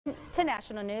To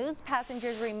national news,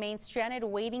 passengers remain stranded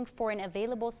waiting for an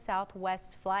available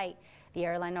Southwest flight. The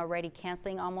airline already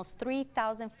canceling almost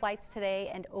 3,000 flights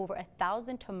today and over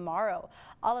 1,000 tomorrow.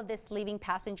 All of this leaving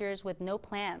passengers with no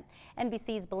plan.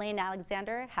 NBC's Blaine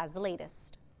Alexander has the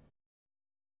latest.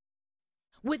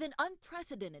 With an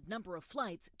unprecedented number of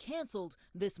flights canceled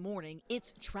this morning,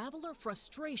 it's traveler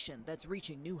frustration that's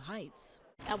reaching new heights.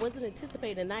 I wasn't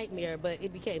anticipating a nightmare, but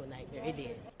it became a nightmare. It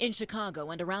did. In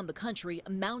Chicago and around the country,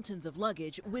 mountains of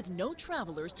luggage with no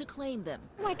travelers to claim them.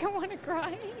 Like, I want to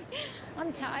cry.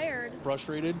 I'm tired.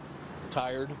 Frustrated,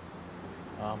 tired,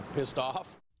 pissed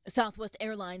off. Southwest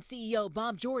Airlines CEO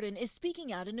Bob Jordan is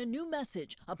speaking out in a new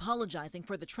message, apologizing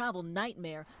for the travel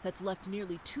nightmare that's left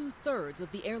nearly 2/3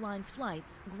 of the airline's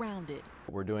flights grounded.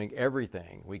 We're doing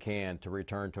everything we can to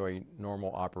return to a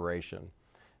normal operation.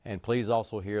 And please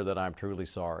also hear that I'm truly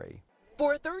sorry.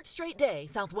 For a third straight day,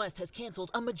 Southwest has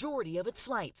canceled a majority of its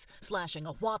flights, slashing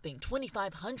a whopping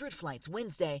 2,500 flights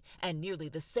Wednesday and nearly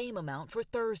the same amount for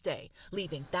Thursday,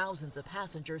 leaving thousands of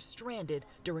passengers stranded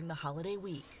during the holiday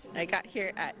week. I got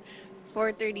here at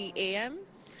 4:30 a.m.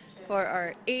 for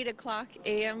our 8 o'clock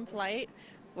a.m. flight,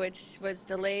 which was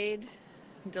delayed,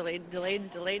 and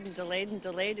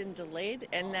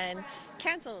then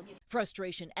canceled.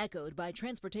 Frustration echoed by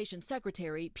Transportation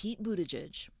Secretary Pete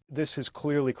Buttigieg. This has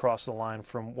clearly crossed the line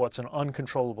from what's an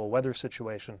uncontrollable weather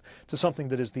situation to something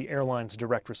that is the airline's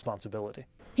direct responsibility.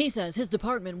 He says his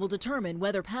department will determine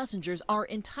whether passengers are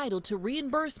entitled to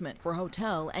reimbursement for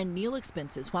hotel and meal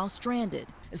expenses while stranded.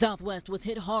 Southwest was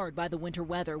hit hard by the winter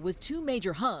weather with two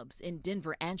major hubs in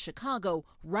Denver and Chicago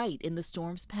right in the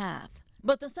storm's path.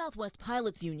 But the Southwest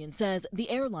Pilots Union says the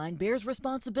airline bears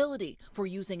responsibility for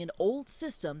using an old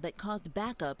system that caused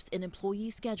backups in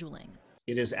employee scheduling.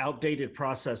 It is outdated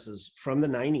processes from the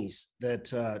 90s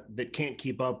that can't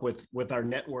keep up with our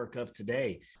network of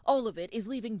today. All of it is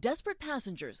leaving desperate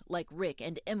passengers like Rick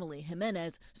and Emily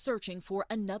Jimenez searching for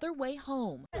another way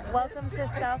home. Welcome to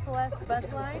Southwest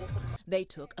Bus Line. They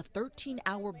took a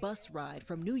 13-hour bus ride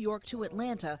from New York to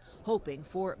Atlanta, hoping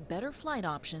for better flight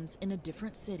options in a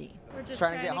different city. We're just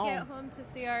trying to get home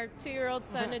to see our 2-year-old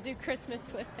son to do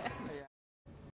Christmas with him.